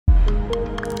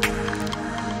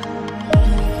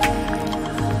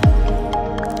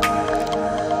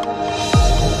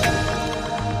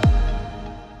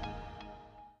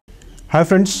Hi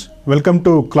friends, welcome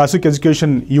to Classic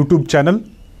Education YouTube channel.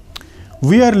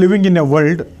 We are living in a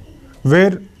world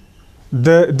where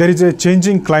there is a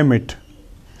changing climate.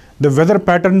 The weather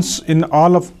patterns in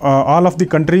all of the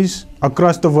countries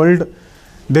across the world,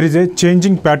 there is a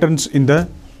changing patterns in the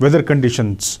weather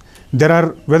conditions. There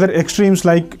are weather extremes,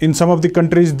 like in some of the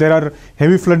countries there are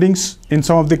heavy floodings, in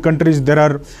some of the countries there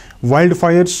are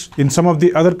wildfires, in some of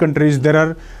the other countries there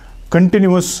are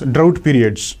continuous drought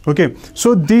periods. Okay,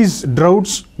 so these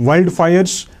droughts,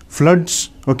 wildfires,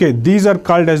 floods, okay, these are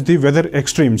called as the weather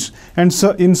extremes. And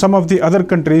so in some of the other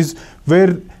countries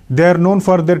where they are known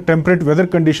for their temperate weather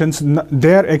conditions,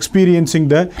 they are experiencing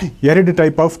the arid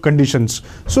type of conditions.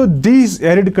 So these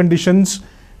arid conditions,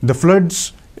 the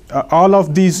floods, all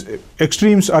of these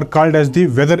extremes are called as the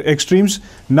weather extremes.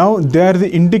 Now they are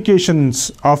the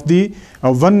indications of the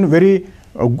one very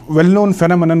well-known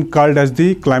phenomenon called as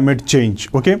the climate change.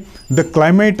 Okay, the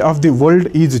climate of the world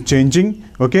is changing.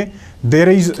 Okay, there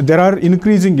are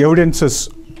increasing evidences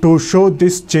to show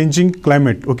this changing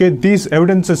climate. Okay, these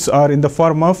evidences are in the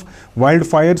form of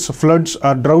wildfires, floods,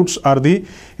 or droughts, or the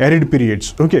arid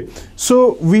periods. Okay,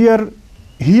 so we are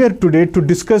here today to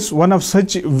discuss one of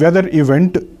such weather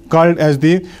event called as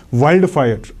the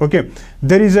wildfire. Okay,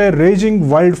 there is a raging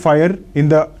wildfire in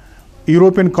the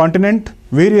European continent.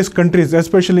 Various countries,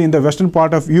 especially in the western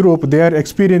part of Europe, they are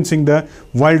experiencing the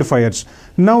wildfires.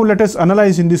 Now let us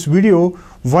analyze in this video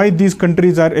why these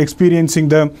countries are experiencing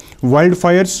the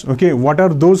wildfires. Okay, what are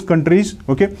those countries?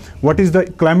 Okay, what is the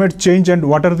climate change and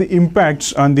what are the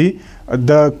impacts on the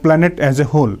planet as a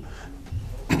whole?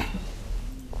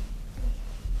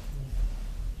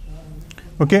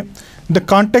 Okay, the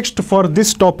context for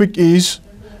this topic is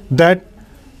that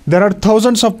there are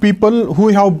thousands of people who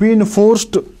have been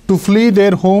forced to flee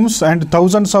their homes and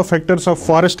thousands of hectares of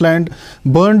forest land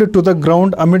burned to the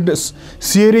ground amid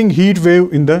searing heat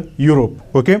wave in the Europe.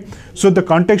 Okay, so the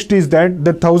context is that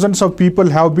the thousands of people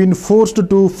have been forced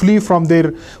to flee from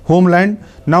their homeland.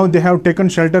 Now they have taken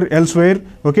shelter elsewhere.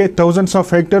 Okay, thousands of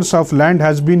hectares of land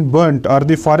has been burnt, or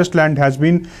the forest land has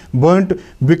been burnt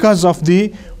because of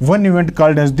the one event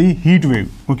called as the heat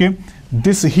wave. Okay,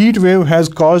 this heat wave has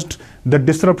caused the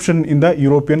disruption in the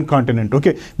European continent.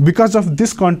 Okay, because of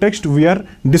this context we are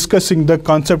discussing the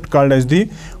concept called as the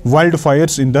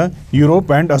wildfires in the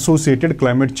Europe and associated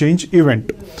climate change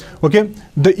event. Okay,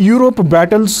 the Europe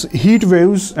battles heat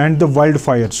waves and the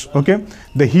wildfires. Okay,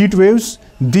 the heat waves,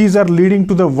 these are leading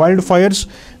to the wildfires.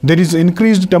 There is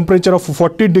increased temperature of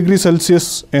 40 degrees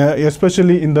Celsius,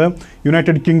 especially in the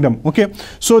United Kingdom. Okay,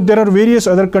 so there are various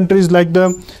other countries like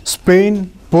the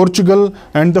Spain, Portugal,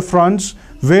 and the France,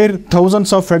 where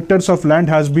thousands of hectares of land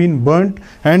has been burnt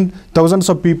and thousands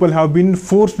of people have been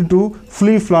forced to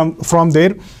flee from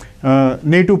their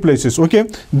native places. Okay,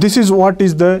 this is what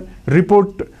is the report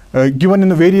given in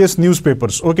the various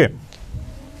newspapers. Okay,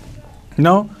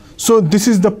 now so this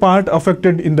is the part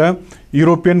affected in the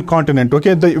European continent.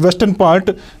 Okay, the western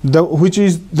part, which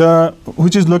is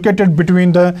located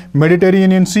between the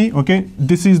Mediterranean Sea. Okay,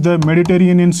 this is the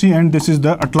Mediterranean Sea and this is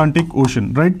the Atlantic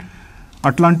Ocean, right?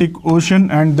 Atlantic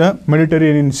Ocean and the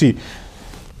Mediterranean Sea.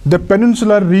 The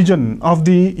peninsular region of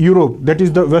the Europe, that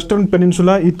is the Western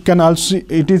Peninsula,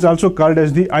 it is also called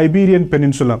as the Iberian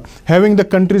Peninsula, having the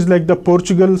countries like the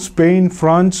Portugal, Spain,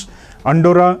 France,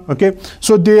 Andorra. Okay,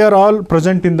 so they are all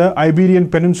present in the Iberian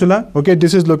Peninsula. Okay,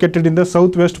 this is located in the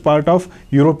southwest part of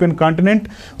European continent.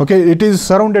 Okay, it is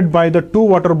surrounded by the two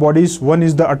water bodies. One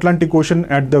is the Atlantic Ocean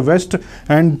at the west,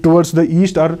 and towards the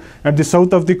east or at the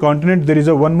south of the continent there is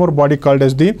a one more body called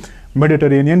as the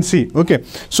Mediterranean Sea. Okay,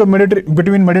 so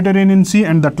between Mediterranean Sea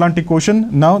and the Atlantic Ocean,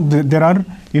 now there are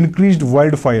increased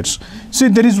wildfires. See,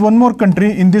 there is one more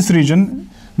country in this region.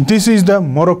 This is the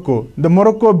Morocco. The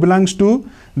Morocco belongs to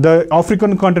the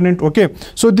African continent. Okay,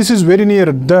 so this is very near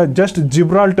the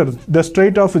Gibraltar, the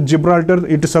Strait of Gibraltar.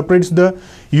 It separates the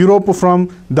Europe from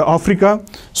the Africa.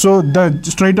 So the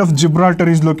Strait of Gibraltar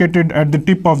is located at the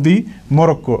tip of the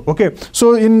Morocco. Okay,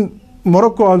 so in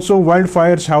Morocco also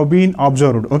wildfires have been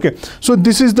observed. Okay, so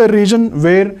this is the region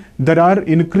where there are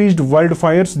increased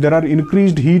wildfires, there are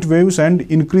increased heat waves and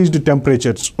increased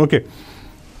temperatures. Okay,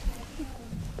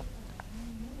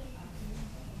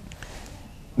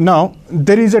 now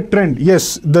there is a trend.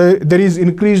 Yes, there is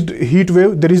increased heat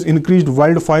wave, there is increased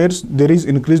wildfires, there is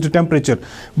increased temperature.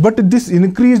 But this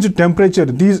increased temperature,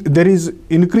 these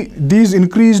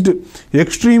increased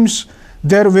extremes,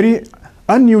 they are very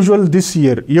unusual this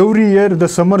year. Every year the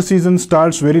summer season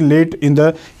starts very late in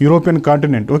the European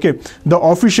continent. Okay,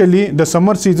 officially the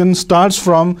summer season starts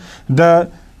from the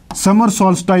summer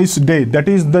solstice day, that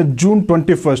is the June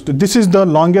 21st. This is the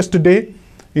longest day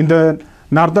in the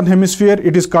northern hemisphere,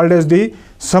 it is called as the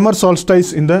summer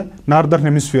solstice in the northern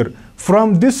hemisphere.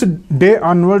 From this day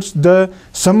onwards, the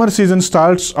summer season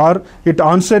starts, or it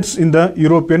onsets in the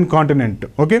European continent.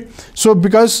 Okay, so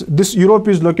because this Europe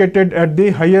is located at the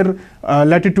higher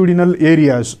latitudinal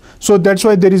areas, so that's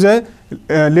why there is a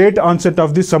late onset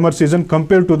of the summer season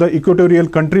compared to the equatorial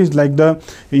countries like the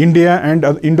India and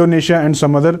Indonesia and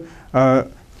some other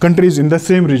countries in the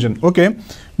same region. Okay,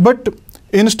 but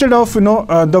instead of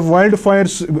the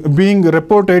wildfires being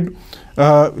reported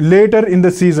later in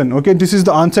the season, okay, this is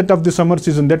the onset of the summer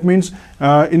season. That means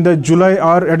in the July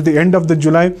or at the end of the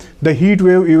July, the heat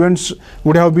wave events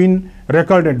would have been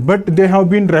recorded, but they have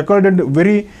been recorded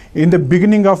very in the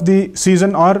beginning of the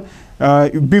season, or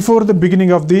before the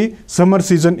beginning of the summer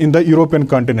season in the European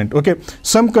continent. Okay,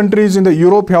 some countries in the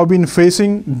Europe have been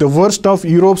facing the worst of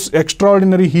Europe's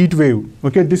extraordinary heat wave.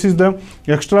 Okay, this is the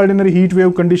extraordinary heat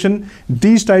wave condition.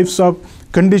 These types of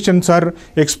conditions are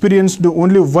experienced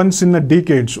only once in a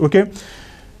decades. Okay,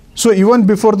 so even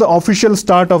before the official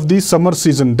start of the summer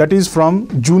season, that is from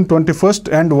June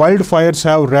 21st, and wildfires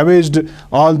have ravaged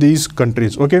all these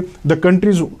countries. Okay, the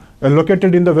countries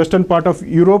located in the western part of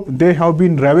Europe, they have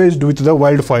been ravaged with the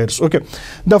wildfires. Okay,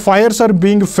 the fires are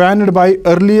being fanned by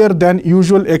earlier than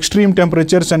usual extreme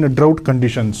temperatures and drought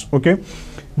conditions. Okay,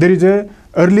 there is a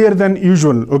earlier than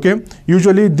usual. Okay,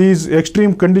 usually these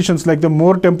extreme conditions like the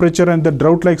more temperature and the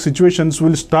drought like situations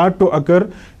will start to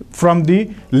occur from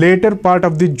the later part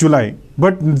of the July,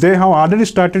 but they have already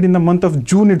started in the month of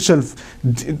June itself.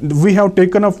 We have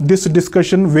taken up this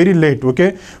discussion very late.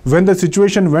 Okay, when the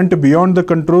situation went beyond the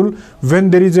control,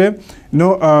 when there is a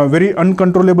very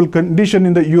uncontrollable condition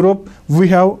in the Europe, we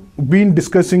have been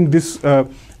discussing this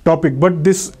topic, but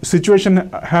this situation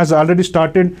has already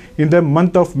started in the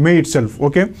month of May itself.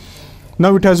 Okay,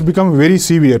 now it has become very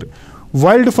severe.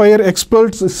 Wildfire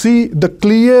experts see the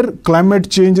clear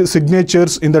climate change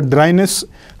signatures in the dryness,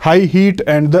 high heat,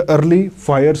 and the early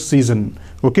fire season.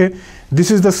 Okay,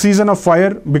 this is the season of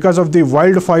fire because of the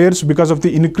wildfires, because of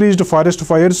the increased forest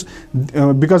fires.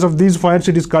 Because of these fires,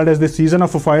 it is called as the season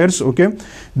of fires. Okay,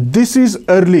 this is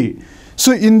early.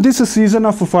 So in this season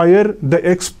of fire, the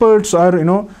experts are,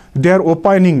 they are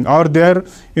opining, or they are,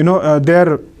 they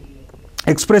are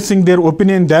expressing their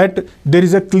opinion that there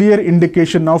is a clear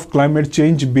indication of climate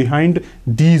change behind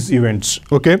these events.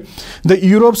 Okay, the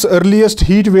Europe's earliest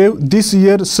heat wave this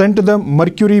year sent the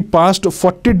mercury past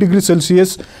 40 degrees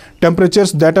Celsius,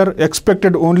 temperatures that are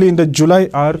expected only in the July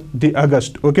or the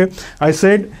August. Okay, I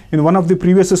said in one of the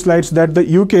previous slides that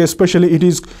the UK especially, it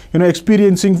is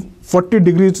experiencing 40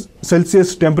 degrees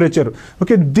Celsius temperature.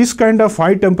 Okay, this kind of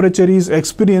high temperature is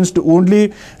experienced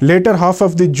only later half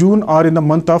of the June or in the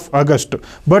month of August,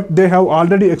 but they have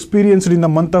already experienced in the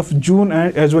month of June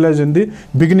and as well as in the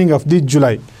beginning of the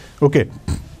July. Okay,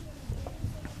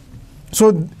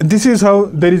 so this is how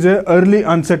there is a early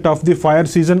onset of the fire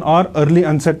season, or early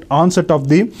onset of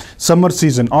the summer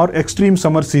season, or extreme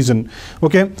summer season.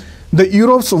 Okay, the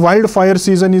Europe's wildfire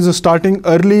season is starting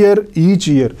earlier each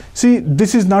year. See,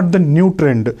 this is not the new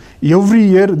trend. Every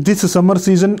year this summer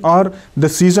season or the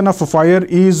season of fire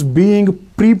is being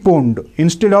preponed.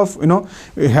 Instead of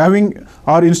having,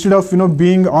 or instead of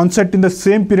being onset in the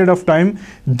same period of time,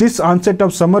 this onset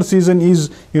of summer season is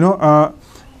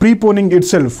preponing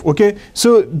itself. Okay,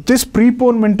 so this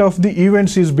preponement of the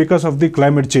events is because of the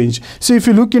climate change. See, if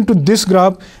you look into this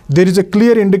graph, there is a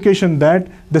clear indication that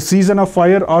the season of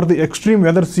fire or the extreme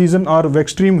weather season or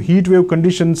extreme heat wave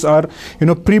conditions are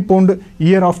preponed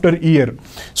year after year.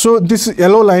 So this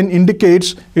yellow line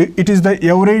indicates it is the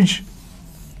average,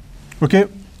 okay,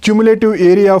 cumulative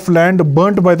area of land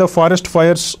burnt by the forest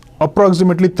fires,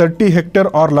 approximately 30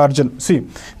 hectare or larger. See,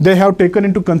 they have taken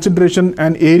into consideration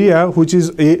an area which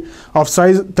is of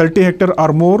size 30 hectare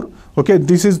or more. Okay,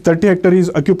 this is 30 hectare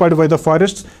is occupied by the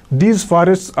forests. These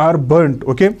forests are burnt.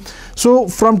 Okay, so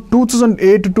from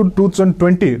 2008 to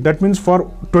 2020, that means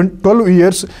for 12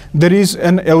 years there is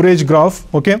an average graph.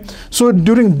 Okay, so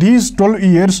during these 12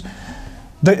 years,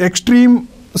 the extreme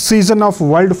season of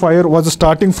wildfire was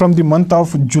starting from the month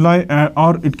of July,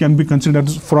 or it can be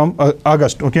considered from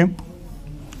August. Okay,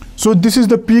 so this is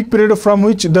the peak period from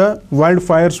which the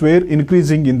wildfires were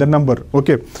increasing in the number.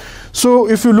 Okay, so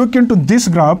if you look into this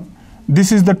graph,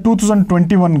 this is the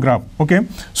 2021 graph. Okay,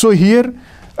 so here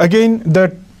again,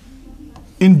 that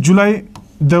in July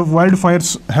the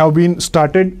wildfires have been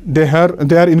started. They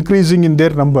are increasing in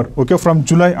their number, okay, from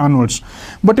July onwards.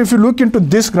 But if you look into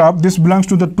this graph, this belongs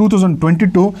to the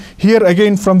 2022. Here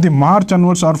again, from the March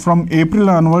onwards or from April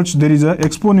onwards, there is an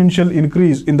exponential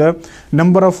increase in the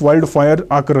number of wildfire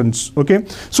occurrence, okay.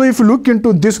 So if you look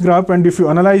into this graph and if you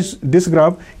analyze this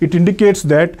graph, it indicates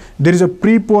that there is a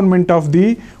preponement of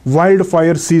the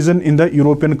wildfire season in the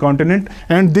European continent,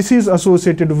 and this is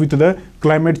associated with the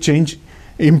climate change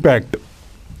impact.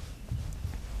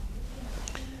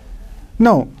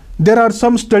 Now, there are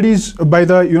some studies by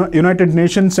the United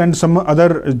Nations and some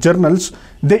other journals.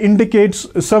 They indicate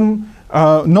some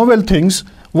novel things.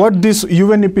 What this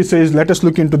UNEP says, let us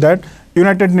look into that.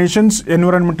 United Nations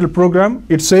Environmental Program,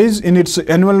 it says in its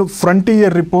annual Frontier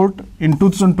report in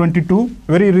 2022,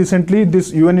 very recently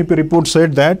this UNEP report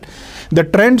said that the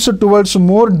trends towards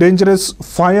more dangerous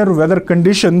fire weather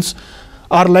conditions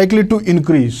are likely to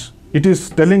increase. It is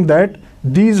telling that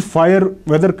these fire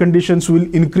weather conditions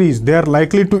will increase. They are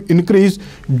likely to increase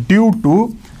due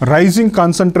to rising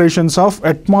concentrations of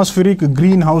atmospheric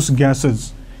greenhouse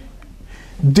gases.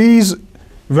 These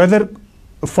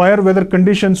fire weather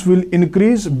conditions will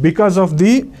increase because of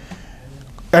the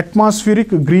atmospheric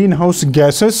greenhouse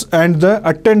gases and the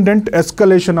attendant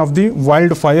escalation of the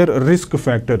wildfire risk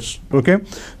factors, okay.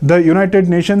 The United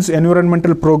Nations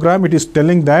Environmental Program, it is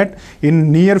telling that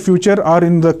in near future or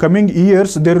in the coming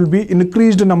years there will be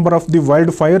increased number of the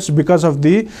wildfires because of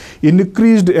the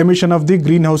increased emission of the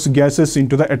greenhouse gases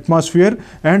into the atmosphere,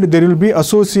 and there will be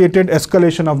associated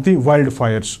escalation of the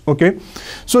wildfires, okay.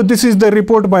 So this is the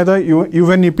report by the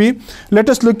UNEP. Let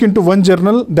us look into one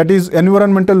journal, that is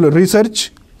Environmental Research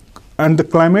and the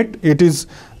Climate. It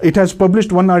has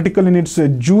published one article in its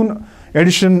June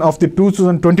edition of the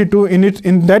 2022.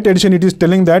 In that edition, it is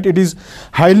telling that it is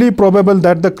highly probable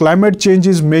that the climate change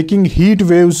is making heat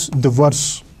waves the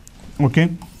worse, okay.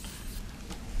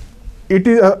 It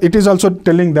is also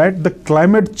telling that the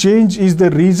climate change is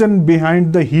the reason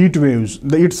behind the heat waves.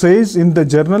 It says in the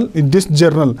journal, in this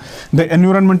journal, the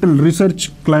Environmental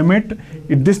Research Climate,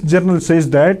 this journal says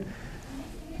that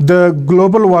the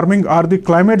global warming or the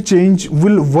climate change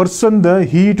will worsen the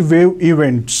heat wave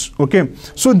events, okay.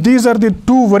 So these are the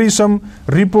two worrisome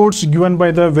reports given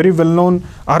by the very well-known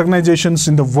organizations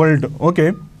in the world,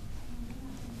 okay.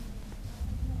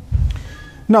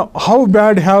 Now, how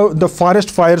bad have the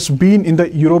forest fires been in the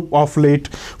Europe of late?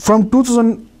 From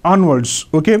 2000 onwards,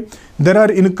 okay, there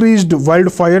are increased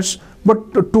wildfires,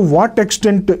 but to what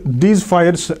extent these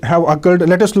fires have occurred,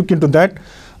 let us look into that.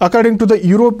 According to the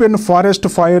European Forest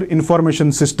Fire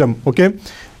Information System, okay,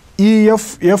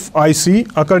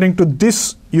 EFFIC, according to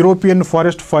this European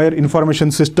Forest Fire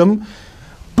Information System,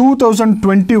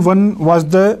 2021 was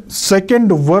the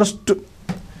second worst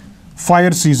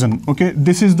fire season, okay.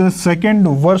 This is the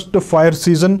second worst fire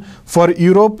season for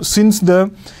Europe since the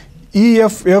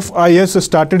EFFIS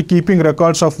started keeping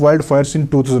records of wildfires in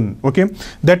 2000, okay.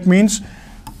 That means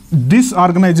this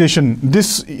organization,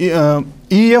 this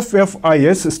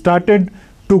EFFIS started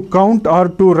to count or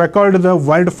to record the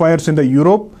wildfires in the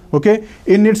Europe, okay.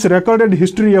 In its recorded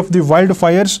history of the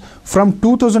wildfires from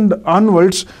 2000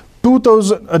 onwards,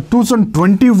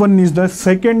 2021 is the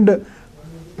second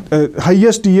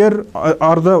highest year,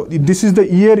 this is the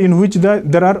year in which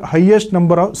there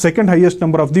are second highest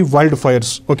number of the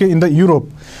wildfires, okay, in the Europe.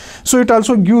 So it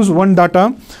also gives one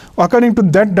data. According to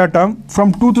that data,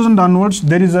 from 2000 onwards,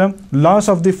 there is a loss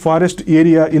of the forest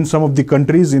area in some of the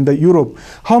countries in the Europe.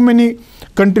 How many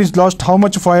countries lost how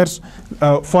much forest?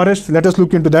 Let us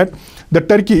look into that. The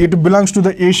Turkey, it belongs to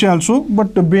the Asia also,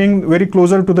 but being very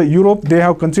closer to the Europe, they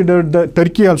have considered the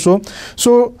Turkey also.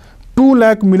 So 2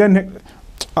 lakh million,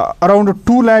 around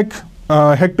 2 lakh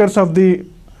hectares of the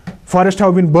forest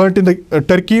have been burnt in the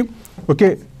Turkey,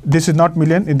 okay. This is not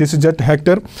million, this is just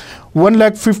hectare.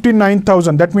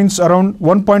 1,59,000, that means around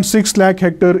 1.6 lakh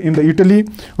hectare in the Italy,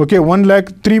 okay.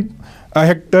 1,03,000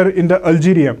 hectare in the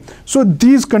Algeria. So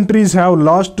these countries have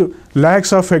lost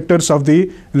lakhs of hectares of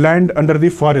the land under the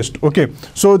forest, okay.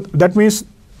 So that means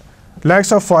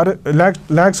lakhs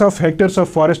of hectares of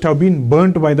forest have been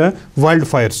burnt by the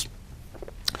wildfires.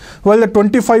 While the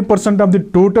 25% of the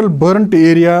total burnt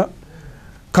area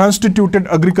constituted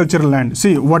agricultural land.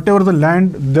 See, whatever the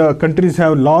land the countries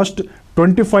have lost,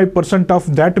 25%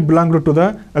 of that belonged to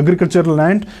the agricultural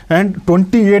land and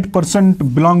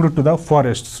 28% belonged to the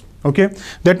forests. Okay,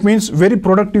 that means very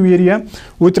productive area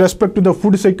with respect to the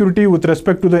food security, with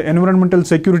respect to the environmental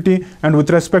security, and with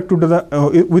respect to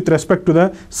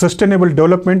the sustainable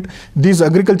development. These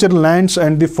agricultural lands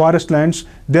and the forest lands,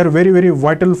 they are very, very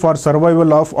vital for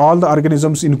survival of all the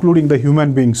organisms, including the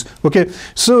human beings. Okay,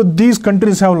 so these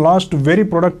countries have lost very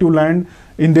productive land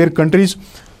in their countries.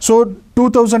 So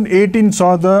 2018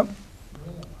 saw the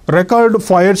record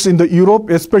fires in the Europe,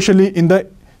 especially in the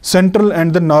central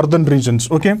and the northern regions.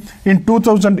 Okay, in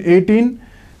 2018.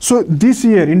 So this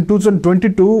year in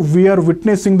 2022 we are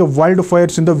witnessing the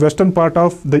wildfires in the western part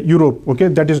of the Europe. Okay,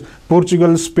 that is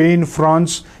Portugal, Spain,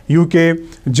 France, UK,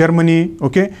 Germany,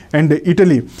 okay, and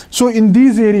Italy. So in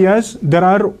these areas there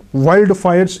are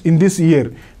wildfires in this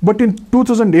year. But in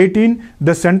 2018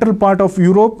 the central part of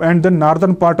Europe and the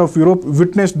northern part of Europe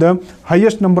witnessed the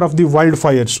highest number of the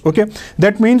wildfires. Okay,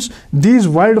 that means these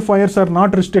wildfires are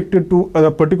not restricted to a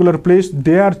particular place,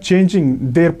 they are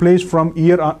changing their place from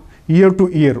year to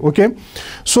year. Okay,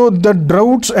 so the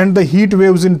droughts and the heat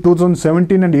waves in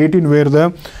 2017 and 18 were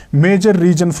the major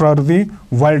reason for the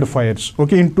wildfires.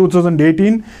 Okay, in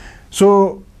 2018,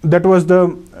 so that was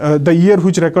the year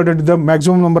which recorded the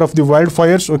maximum number of the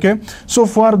wildfires. Okay, so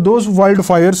for those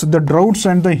wildfires, the droughts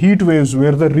and the heat waves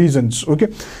were the reasons. Okay,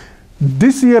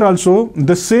 this year also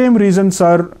the same reasons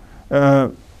are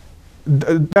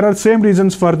there are same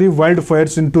reasons for the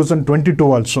wildfires in 2022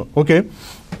 also. Okay,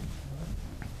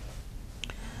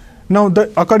 now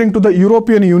according to the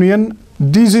European Union,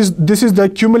 this is the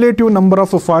cumulative number of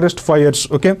forest fires.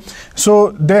 Okay,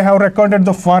 so they have recorded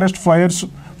the forest fires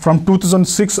from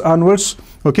 2006 onwards.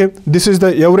 Okay, this is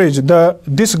the average.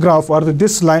 This graph or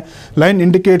this line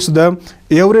indicates the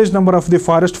average number of the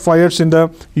forest fires in the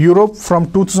Europe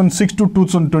from 2006 to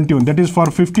 2021. That is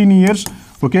for 15 years.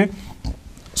 Okay,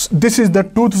 this is the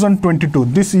 2022,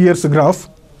 this year's graph.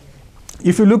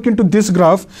 If you look into this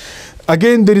graph,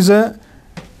 again there is a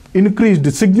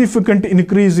significant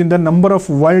increase in the number of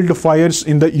wildfires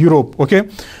in the Europe. Okay,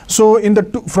 so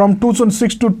from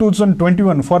 2006 to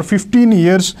 2021, for 15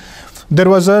 years there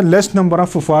was a less number of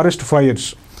forest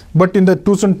fires, but in the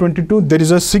 2022 there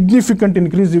is a significant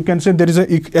increase. You can say there is a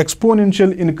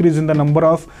exponential increase in the number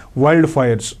of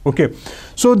wildfires. Okay,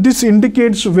 so this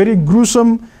indicates very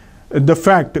gruesome the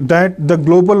fact that the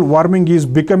global warming is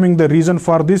becoming the reason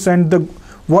for this. And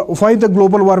why the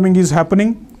global warming is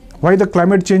happening, why the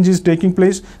climate change is taking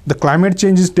place? The climate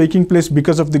change is taking place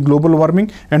because of the global warming,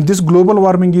 and this global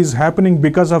warming is happening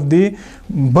because of the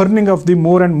burning of the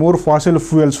more and more fossil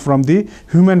fuels from the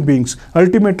human beings.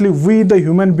 Ultimately, we the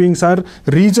human beings are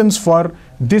reasons for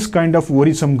this kind of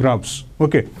worrisome graphs.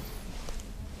 Okay.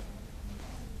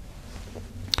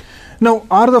 Now,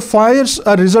 are the fires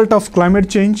a result of climate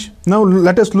change? Now,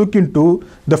 let us look into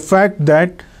the fact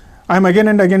that I'm again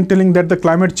and again telling that the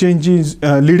climate change is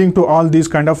leading to all these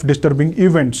kind of disturbing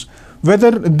events.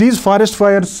 Whether these forest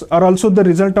fires are also the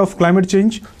result of climate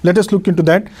change, let us look into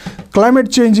that.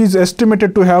 Climate change is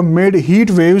estimated to have made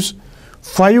heat waves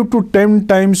 5 to 10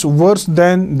 times worse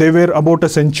than they were about a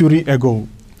century ago.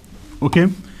 Okay.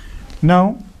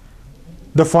 Now,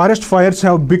 the forest fires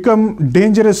have become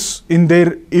dangerous in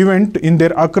their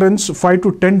occurrence 5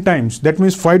 to 10 times. That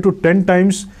means 5 to 10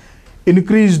 times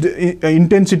increased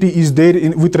intensity is there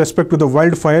with respect to the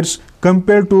wildfires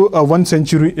compared to 1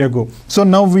 century ago. So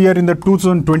now we are in the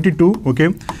 2022. Okay,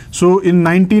 so in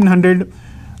 1900,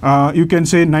 you can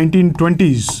say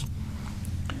 1920s,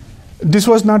 this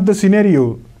was not the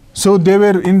scenario. So they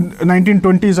were in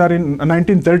 1920s or in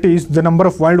 1930s, the number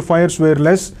of wildfires were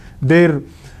less.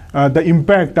 The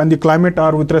impact on the climate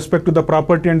or with respect to the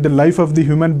property and the life of the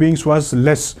human beings was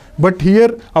less. But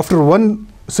here, after 1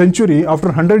 century, after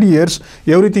 100 years,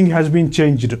 everything has been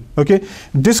changed. Okay,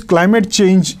 this climate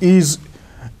change is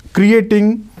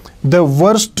creating the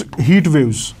worst heat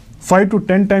waves, 5 to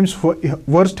 10 times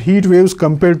worst heat waves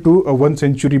compared to 1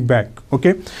 century back.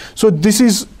 Okay, so this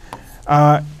is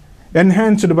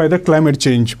enhanced by the climate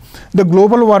change. The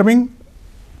global warming,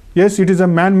 yes, it is a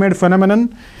man-made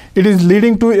phenomenon. It is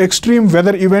leading to extreme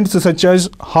weather events such as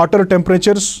hotter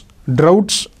temperatures,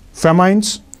 droughts,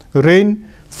 famines, rain,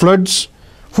 floods,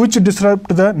 which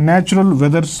disrupt the natural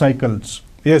weather cycles.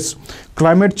 Yes,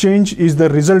 climate change is the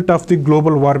result of the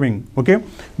global warming. Okay,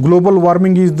 global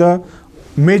warming is the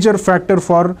major factor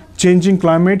for changing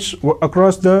climates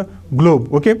across the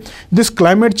globe. Okay, this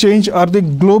climate change or the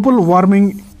global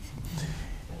warming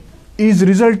is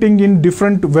resulting in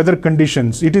different weather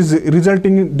conditions. It is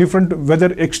resulting in different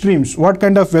weather extremes. What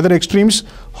kind of weather extremes?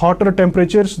 Hotter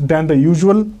temperatures than the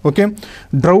usual. Okay,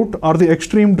 drought or the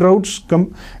extreme droughts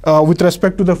with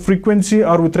respect to the frequency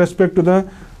or with respect to the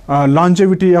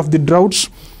longevity of the droughts.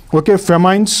 Okay,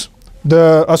 famines,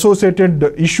 the associated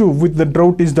issue with the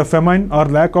drought is the famine or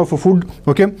lack of food.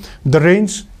 Okay, the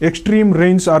rains, extreme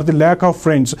rains are the lack of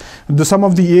rains. Some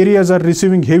of the areas are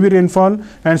receiving heavy rainfall,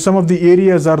 and some of the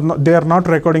areas are not, they are not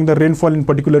recording the rainfall in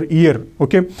particular year.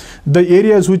 Okay, the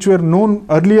areas which were known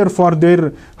earlier for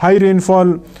their high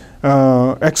rainfall,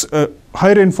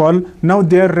 now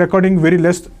they are recording very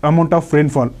less amount of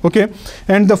rainfall. Okay,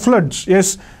 and the floods,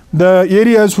 yes, the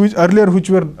areas which earlier which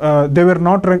were they were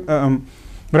not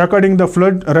recording the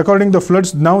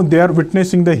floods, now they are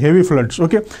witnessing the heavy floods.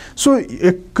 Okay, so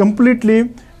a completely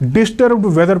disturbed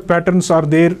weather patterns are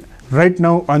there right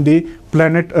now on the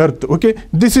planet Earth. Okay,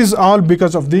 this is all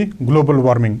because of the global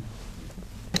warming.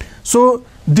 So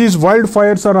these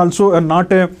wildfires are also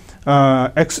not a they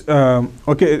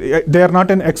are not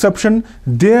an exception.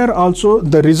 They are also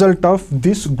the result of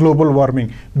this global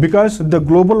warming, because the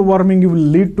global warming will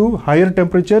lead to higher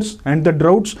temperatures and the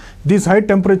droughts. This high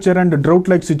temperature and the drought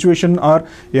like situation or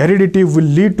aridity will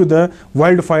lead to the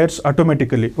wildfires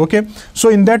automatically. Okay, so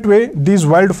in that way these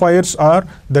wildfires are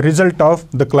the result of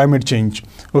the climate change.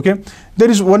 Okay, there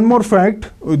is one more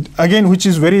fact again which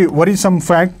is very worrisome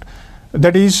fact,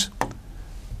 that is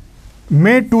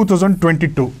May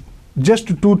 2022. Just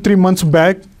 2-3 months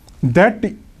back, that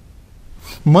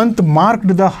month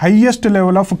marked the highest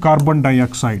level of carbon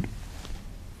dioxide.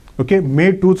 Okay,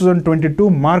 May 2022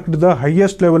 marked the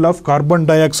highest level of carbon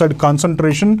dioxide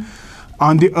concentration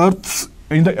on the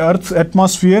in the Earth's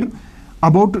atmosphere,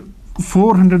 about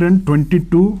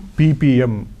 422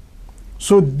 ppm.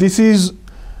 So this is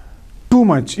too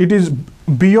much. It is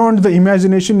beyond the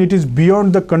imagination, it is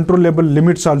beyond the controllable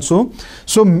limits also.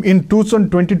 So in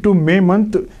 2022 May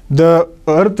month, the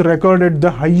Earth recorded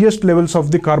the highest levels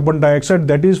of the carbon dioxide,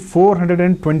 that is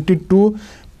 422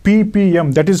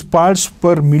 ppm, that is parts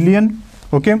per million.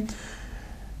 Okay,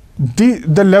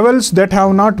 the levels that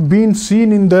have not been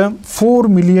seen in the 4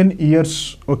 million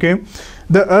years. Okay,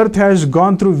 the Earth has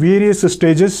gone through various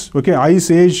stages. Okay, ice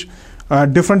age,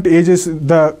 different ages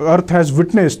the Earth has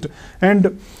witnessed,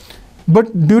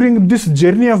 but during this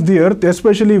journey of the Earth,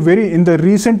 especially in the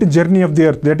recent journey of the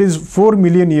Earth, that is 4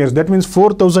 million years, that means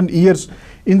 4,000 years.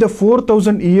 In the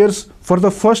 4,000 years, for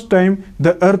the first time,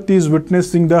 the Earth is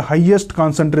witnessing the highest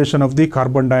concentration of the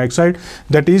carbon dioxide,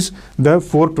 that is the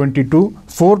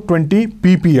 420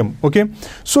 ppm. Okay,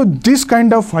 so this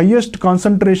kind of highest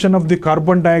concentration of the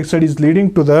carbon dioxide is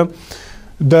leading to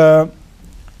the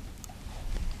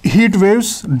heat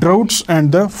waves, droughts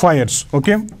and the fires.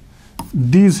 Okay,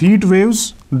 these heat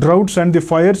waves, droughts and the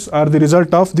fires are the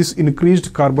result of this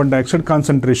increased carbon dioxide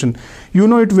concentration. You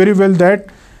know it very well that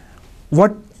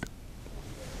what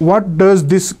does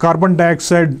this carbon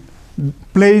dioxide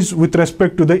plays with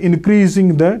respect to the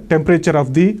increasing the temperature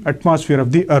of the atmosphere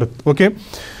of the Earth. Okay,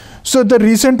 so the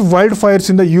recent wildfires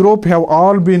in the Europe have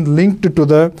all been linked to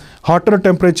the hotter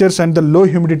temperatures and the low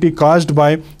humidity caused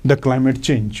by the climate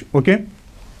change. Okay,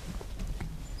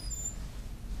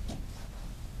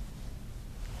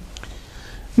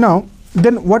 now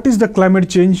then what is the climate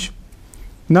change?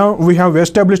 Now we have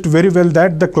established very well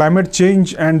that the climate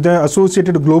change and the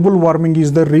associated global warming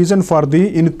is the reason for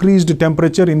the increased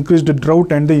temperature, increased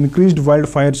drought and the increased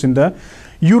wildfires in the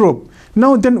Europe.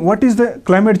 Now then what is the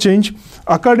climate change?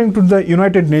 According to the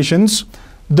United Nations,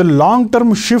 the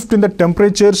long-term shift in the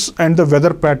temperatures and the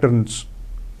weather patterns,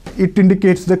 it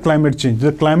indicates the climate change.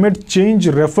 The climate change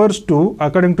refers to,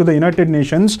 according to the United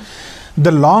Nations,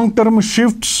 the long-term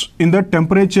shifts in the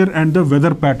temperature and the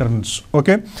weather patterns.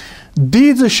 Okay,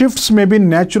 these shifts may be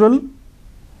natural.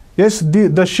 Yes,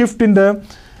 the shift in the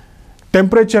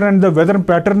temperature and the weather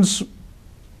patterns,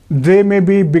 they may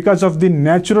be because of the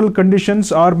natural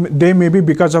conditions or they may be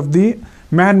because of the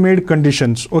man-made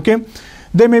conditions. Okay,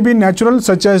 they may be natural,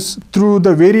 such as through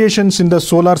the variations in the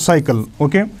solar cycle.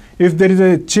 Okay, if there is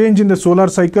a change in the solar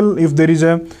cycle, if there is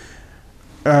a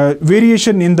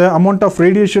variation in the amount of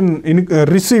radiation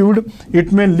received,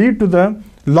 it may lead to the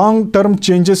long-term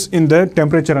changes in the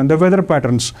temperature and the weather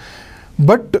patterns.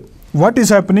 But what is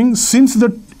happening since the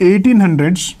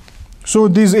 1800s, so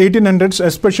these 1800s,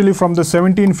 especially from the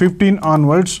 1715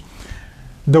 onwards,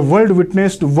 the world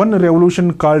witnessed one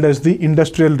revolution called as the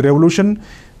Industrial Revolution.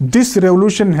 This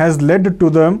revolution has led to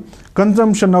the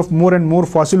consumption of more and more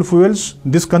fossil fuels.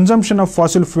 This consumption of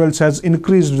fossil fuels has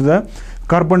increased the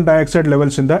carbon dioxide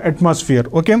levels in the atmosphere.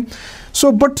 Okay,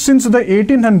 so but since the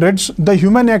 1800s, the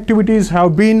human activities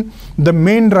have been the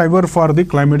main driver for the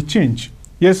climate change.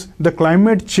 Yes, the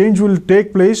climate change will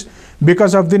take place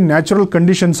because of the natural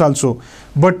conditions also,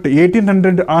 but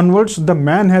 1800 onwards, the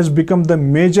man has become the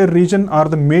major reason or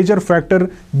the major factor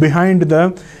behind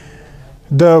the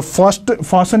the fast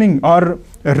fastening or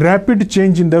rapid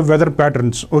change in the weather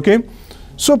patterns. Okay,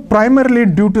 so primarily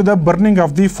due to the burning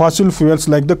of the fossil fuels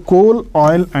like the coal,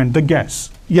 oil and the gas.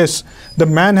 Yes, the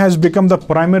man has become the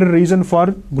primary reason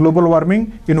for global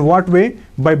warming. In what way?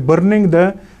 By burning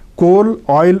the coal,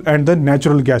 oil and the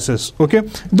natural gases. Okay,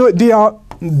 though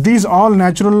these all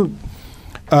natural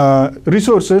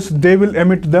resources, they will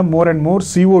emit the more and more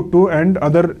CO2 and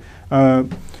other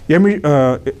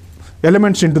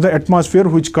elements into the atmosphere,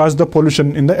 which cause the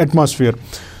pollution in the atmosphere.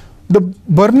 The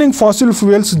burning fossil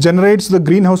fuels generates the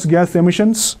greenhouse gas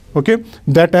emissions, okay,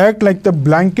 that act like the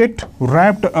blanket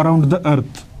wrapped around the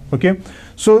earth. Okay,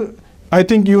 so I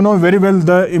think you know very well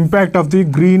the impact of the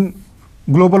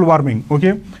global warming.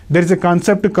 Okay, there is a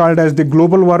concept called as the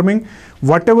global warming.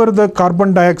 Whatever the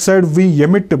carbon dioxide we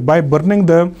emit by burning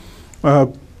the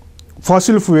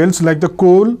fossil fuels like the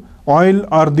coal, oil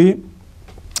or the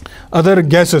other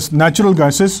gases, natural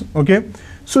gases. Okay,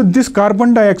 so this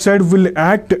carbon dioxide will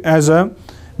act as a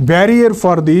barrier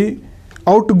for the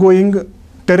outgoing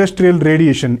terrestrial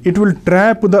radiation. It will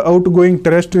trap the outgoing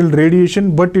terrestrial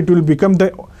radiation, but it will become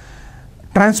the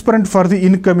transparent for the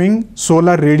incoming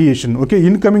solar radiation. Okay,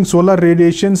 incoming solar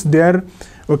radiations, they are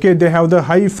okay, they have the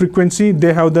high frequency,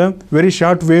 they have the very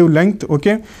short wavelength.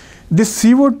 Okay, this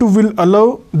CO2 will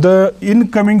allow the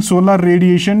incoming solar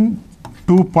radiation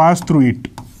to pass through it.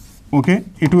 Okay,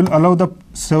 it will allow the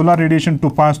solar radiation to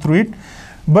pass through it,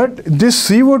 but this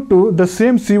CO2, the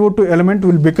same CO2 element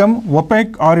will become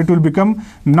opaque or it will become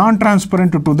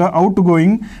non-transparent to the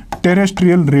outgoing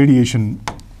terrestrial radiation.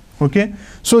 Okay,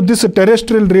 so this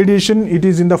terrestrial radiation, it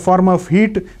is in the form of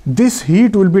heat. This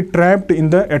heat will be trapped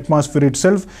in the atmosphere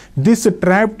itself. This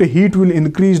trapped heat will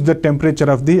increase the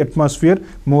temperature of the atmosphere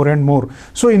more and more.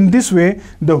 So in this way,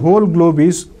 the whole globe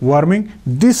is warming.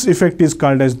 This effect is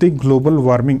called as the global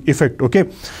warming effect.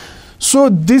 Okay, so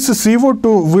this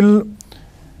CO2 will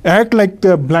act like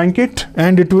the blanket,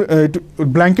 and it will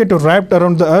blanket wrapped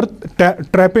around the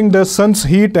earth, trapping the sun's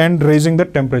heat and raising the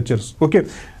temperatures. Okay,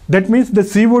 that means the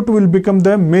CO2 will become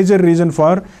the major reason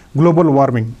for global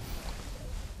warming.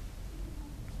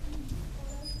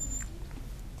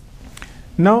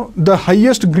 Now the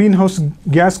highest greenhouse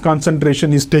gas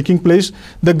concentration is taking place.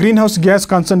 The greenhouse gas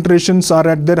concentrations are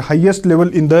at their highest level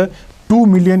in the 2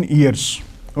 million years.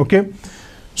 Okay,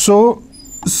 so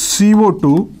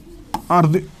CO2 or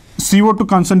the CO2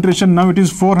 concentration, now it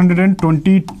is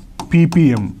 420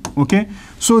 ppm. Okay,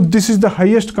 so this is the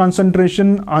highest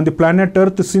concentration on the planet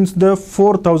Earth since the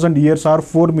 4000 years or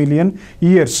 4 million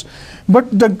years. But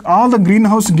all the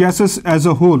greenhouse gases as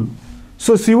a whole,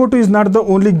 so CO2 is not the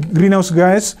only greenhouse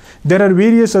gas. There are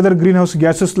various other greenhouse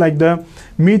gases like the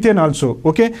methane also.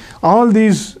 Okay, all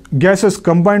these gases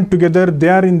combined together, they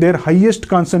are in their highest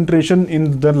concentration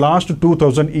in the last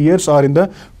 2000 years or in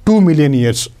the 2 million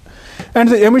years. And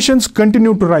the emissions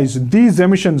continue to rise. These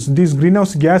emissions, these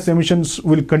greenhouse gas emissions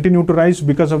will continue to rise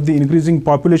because of the increasing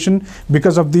population,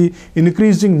 because of the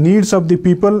increasing needs of the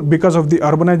people, because of the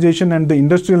urbanization and the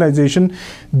industrialization.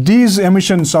 These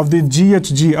emissions of the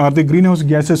GHG or the greenhouse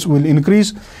gases will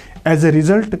increase. As a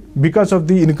result, because of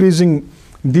the increasing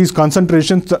these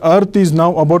concentrations, the earth is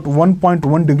now about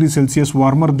 1.1 degrees Celsius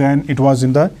warmer than it was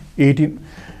in the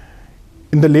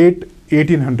late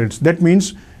 1800s. That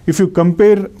means if you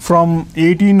compare from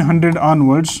 1800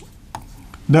 onwards,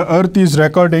 the earth is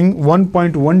recording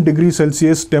 1.1 degrees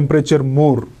Celsius temperature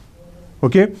more.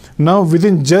 Okay, now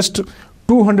within just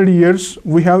 200 years,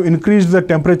 we have increased the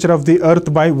temperature of the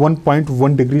earth by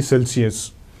 1.1 degrees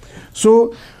Celsius.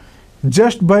 So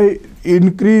just by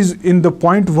increase in the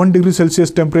 0.1 degree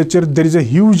Celsius temperature, there is a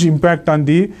huge impact on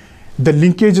the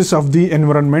linkages of the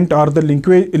environment or the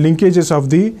linkages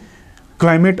of the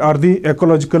climate or the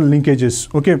ecological linkages.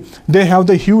 Okay, they have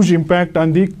the huge impact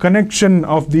on the connection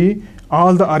of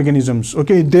all the organisms.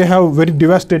 Okay, they have very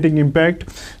devastating impact.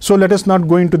 So let us not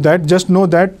go into that. Just know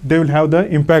that they will have the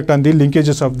impact on the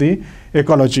linkages of the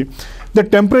ecology. The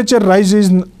temperature rise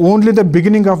is only the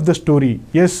beginning of the story.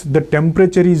 Yes, the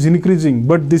temperature is increasing,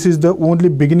 but this is the only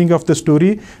beginning of the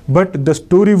story. But the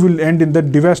story will end in the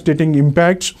devastating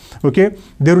impacts. Okay,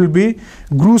 there will be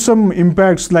gruesome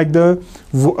impacts like the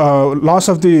loss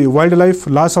of the wildlife,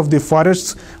 loss of the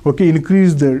forests. Okay,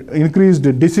 increased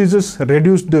diseases,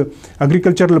 reduced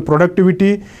agricultural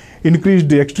productivity,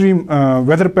 increased extreme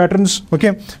weather patterns.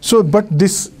 Okay, so but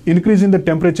this increase in the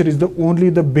temperature is only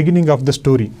the beginning of the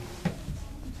story.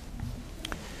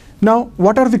 Now,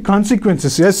 what are the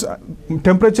consequences? Yes,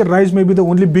 temperature rise may be the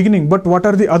only beginning, but what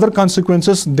are the other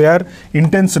consequences? There are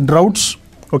intense droughts,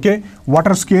 okay,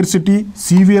 water scarcity,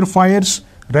 severe fires,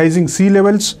 rising sea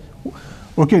levels,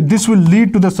 Okay, this will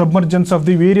lead to the submergence of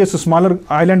the various smaller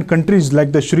island countries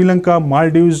like the Sri Lanka,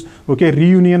 Maldives, okay,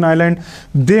 Reunion Island.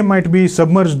 They might be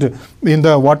submerged in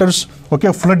the waters,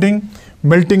 okay, flooding,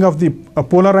 melting of the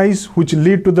polar ice, which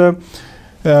lead to the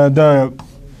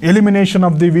elimination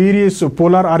of the various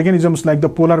polar organisms like the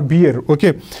polar bear,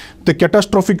 okay, the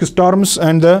catastrophic storms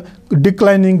and the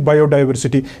declining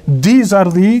biodiversity. These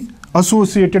are the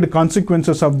associated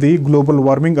consequences of the global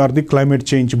warming or the climate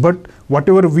change. But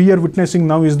whatever we are witnessing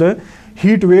now is the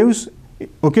heat waves,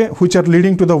 okay, which are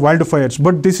leading to the wildfires.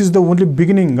 But this is the only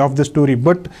beginning of the story.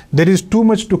 But there is too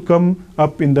much to come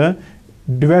up in the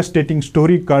devastating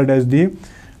story called as the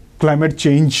climate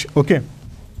change, okay.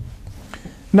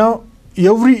 Now,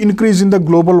 every increase in the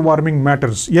global warming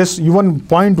matters. Yes, even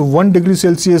 0.1 degree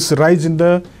Celsius rise in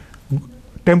the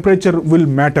temperature will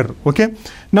matter, okay.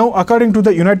 Now, according to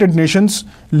the United Nations,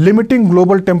 limiting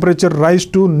global temperature rise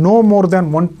to no more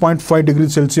than 1.5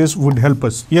 degrees Celsius would help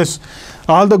us. Yes,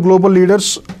 all the global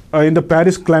leaders in the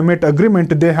Paris Climate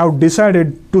Agreement, they have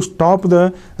decided to stop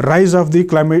the rise of the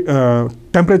climate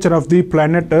temperature of the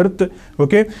planet Earth,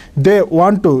 okay. They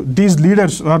want to, these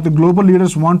leaders or the global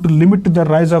leaders want to limit the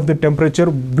rise of the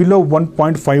temperature below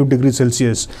 1.5 degrees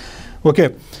Celsius,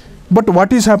 okay. But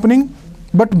what is happening?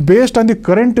 But based on the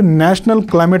current national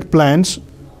climate plans,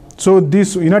 so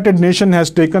this United Nations has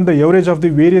taken the average of the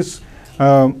various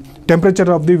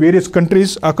temperature of the various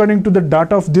countries. According to the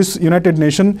data of this United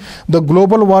Nations, the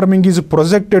global warming is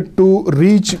projected to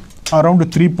reach around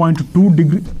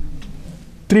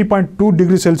 3.2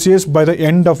 degrees Celsius by the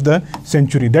end of the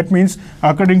century. That means,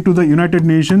 according to the United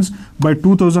Nations, by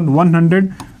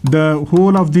 2100, the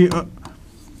whole of the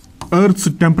Earth's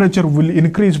temperature will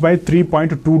increase by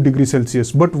 3.2 degrees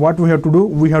Celsius. But what we have to do,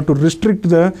 we have to restrict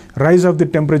the rise of the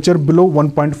temperature below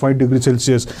 1.5 degrees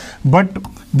Celsius. But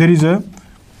there is a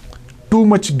too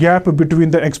much gap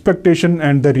between the expectation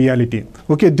and the reality.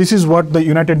 Okay, this is what the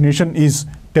United Nations is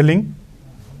telling.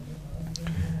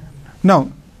 Now,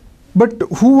 but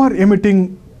who are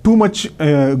emitting too much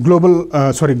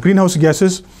greenhouse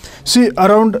gases? See,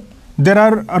 there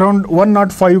are around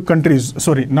 105 countries,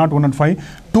 sorry, not 105,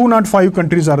 205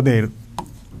 countries are there.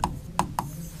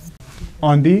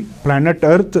 On the planet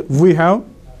Earth, we have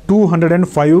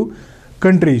 205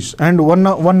 countries and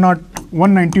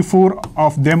 194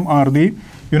 of them are the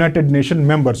United Nations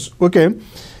members, okay.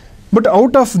 But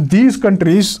out of these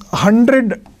countries,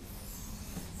 100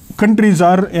 countries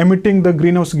are emitting the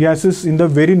greenhouse gases in the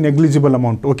very negligible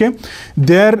amount, okay.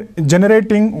 They are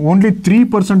generating only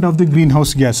 3% of the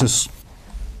greenhouse gases.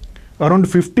 Around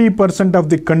 50% of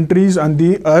the countries on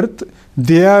the earth,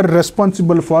 they are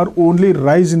responsible for only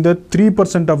rise in the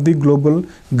 3% of the global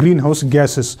greenhouse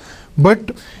gases.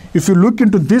 But if you look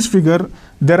into this figure,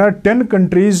 there are 10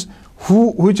 countries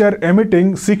which are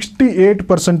emitting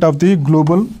 68% of the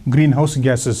global greenhouse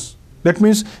gases. That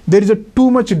means there is a too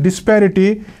much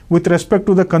disparity with respect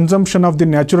to the consumption of the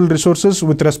natural resources,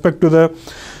 with respect to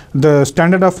the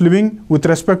standard of living, with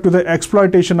respect to the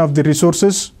exploitation of the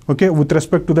resources, okay, with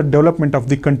respect to the development of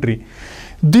the country.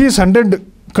 These 100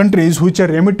 countries which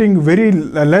are emitting very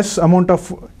less amount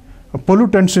of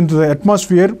pollutants into the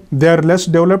atmosphere, they are less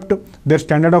developed, their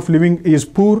standard of living is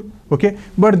poor, okay,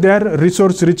 but they are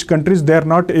resource rich countries, they are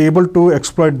not able to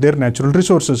exploit their natural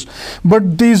resources.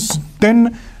 But these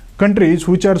 10 countries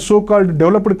which are so-called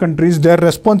developed countries, they are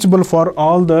responsible for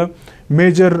all the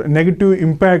major negative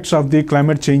impacts of the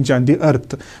climate change on the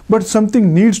earth. But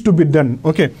something needs to be done,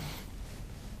 okay.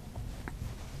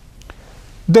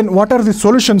 Then what are the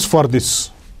solutions for this?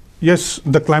 Yes,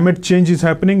 the climate change is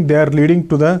happening, they are leading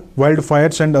to the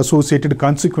wildfires and associated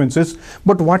consequences.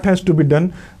 But what has to be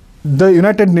done? The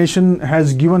United Nations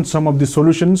has given some of the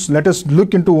solutions. Let us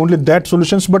look into only that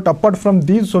solutions. But apart from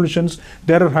these solutions,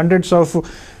 there are hundreds of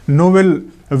novel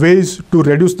ways to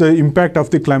reduce the impact of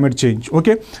the climate change.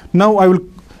 Okay. Now I will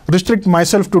restrict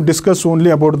myself to discuss only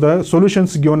about the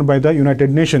solutions given by the United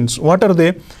Nations. What are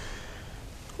they?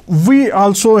 We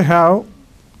also have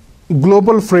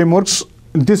global frameworks.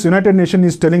 This United Nations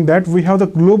is telling that we have the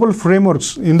global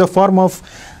frameworks in the form of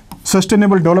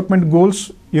Sustainable Development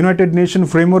Goals, United Nations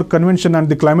Framework Convention on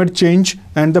the Climate Change,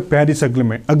 and the Paris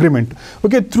Agreement.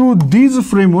 Okay, through these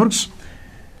frameworks,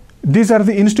 these are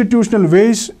the institutional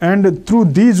ways, and through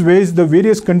these ways, the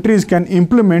various countries can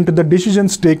implement the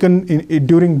decisions taken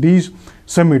during these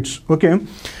summits. Okay,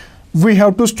 we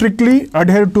have to strictly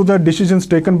adhere to the decisions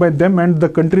taken by them, and the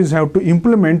countries have to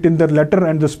implement in the letter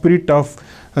and the spirit of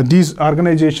these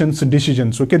organizations'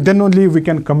 decisions. Okay, then only we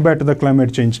can combat the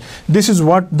climate change. This is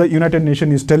what the United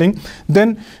Nations is telling.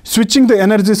 Then switching the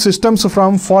energy systems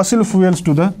from fossil fuels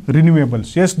to the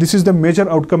renewables. Yes, this is the major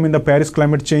outcome in the Paris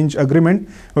Climate Change Agreement.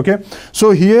 Okay,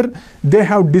 so here they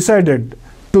have decided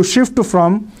to shift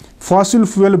from fossil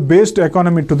fuel based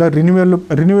economy to the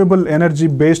renewable energy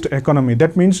based economy.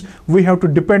 That means we have to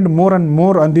depend more and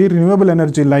more on the renewable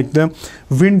energy like the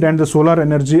wind and the solar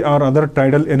energy or other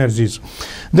tidal energies.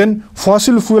 Then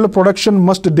fossil fuel production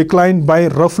must decline by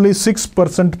roughly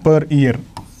 6% per year.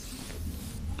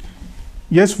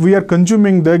 Yes, we are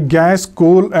consuming the gas,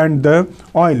 coal and the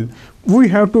oil. We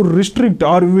have to restrict,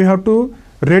 or we have to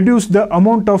reduce the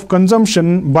amount of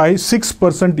consumption by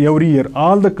 6% every year.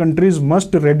 All the countries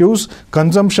must reduce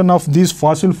consumption of these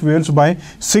fossil fuels by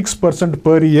 6%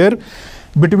 per year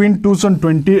between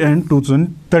 2020 and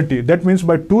 2030. That means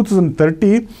by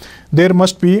 2030 there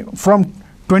must be from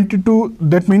 22,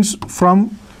 that means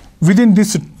from within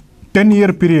this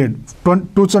 10-year period,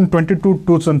 2020 to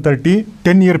 2030,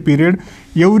 10-year period,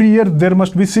 every year there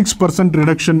must be 6%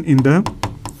 reduction in the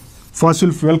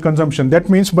fossil fuel consumption. That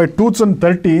means by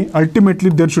 2030, ultimately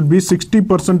there should be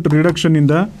 60% reduction in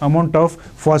the amount of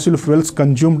fossil fuels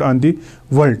consumed on the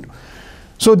world.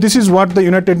 So this is what the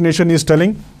United Nations is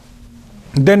telling.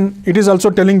 Then it is also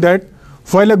telling that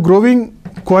while a growing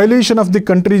coalition of the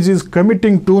countries is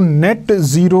committing to net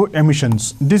zero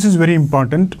emissions, this is very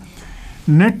important.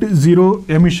 Net zero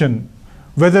emission,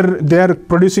 whether they are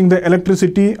producing the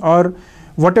electricity or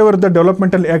whatever the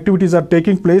developmental activities are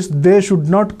taking place, they should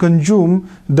not consume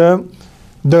the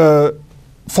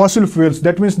fossil fuels.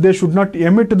 That means they should not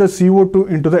emit the CO2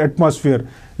 into the atmosphere.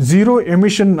 Zero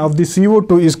emission of the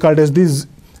CO2 is called as this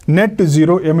net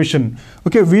zero emission.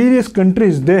 Okay, various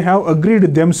countries, they have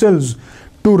agreed themselves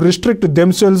to restrict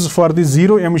themselves for the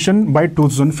zero emission by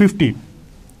 2050.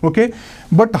 Okay,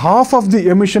 but half of the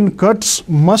emission cuts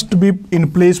must be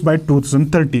in place by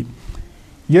 2030.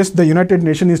 Yes, the United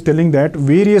Nations is telling that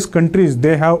various countries,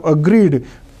 they have agreed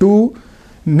to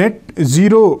net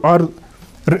zero or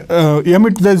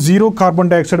emit the zero carbon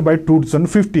dioxide by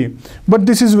 2050. But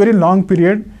this is very long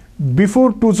period.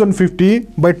 Before 2050,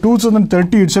 by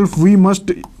 2030 itself, we must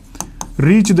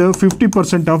reach the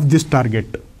 50% of this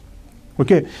target.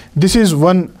 Okay, this is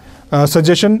one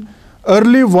suggestion.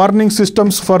 Early warning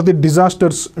systems for the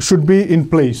disasters should be in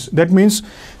place. That means,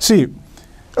 see,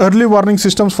 early warning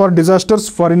systems for disasters,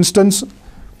 for instance,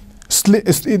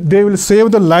 they will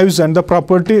save the lives and the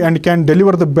property and can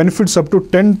deliver the benefits up to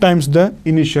 10 times the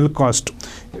initial cost.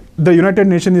 The United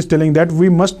Nations is telling that we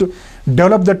must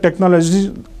develop the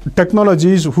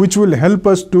technologies which will help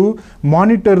us to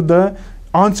monitor the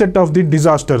onset of the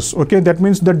disasters. Okay, that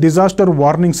means the disaster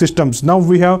warning systems. Now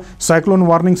we have cyclone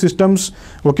warning systems,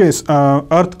 okay,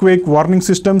 earthquake warning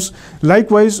systems.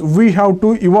 Likewise, we have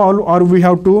to evolve, or we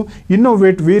have to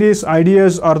innovate various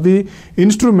ideas or the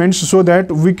instruments so that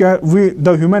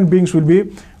the human beings will be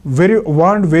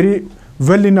warned very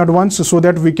well in advance, so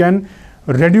that we can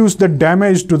reduce the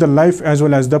damage to the life as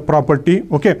well as the property.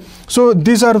 Okay, so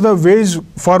these are the ways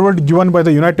forward given by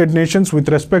the United Nations with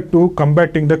respect to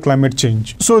combating the climate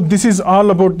change. So this is all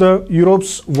about the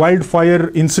Europe's wildfire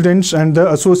incidents and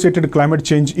the associated climate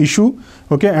change issue,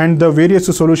 okay, and the various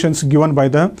solutions given by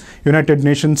the United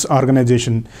Nations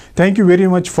organization. Thank you very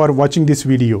much for watching this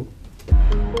video.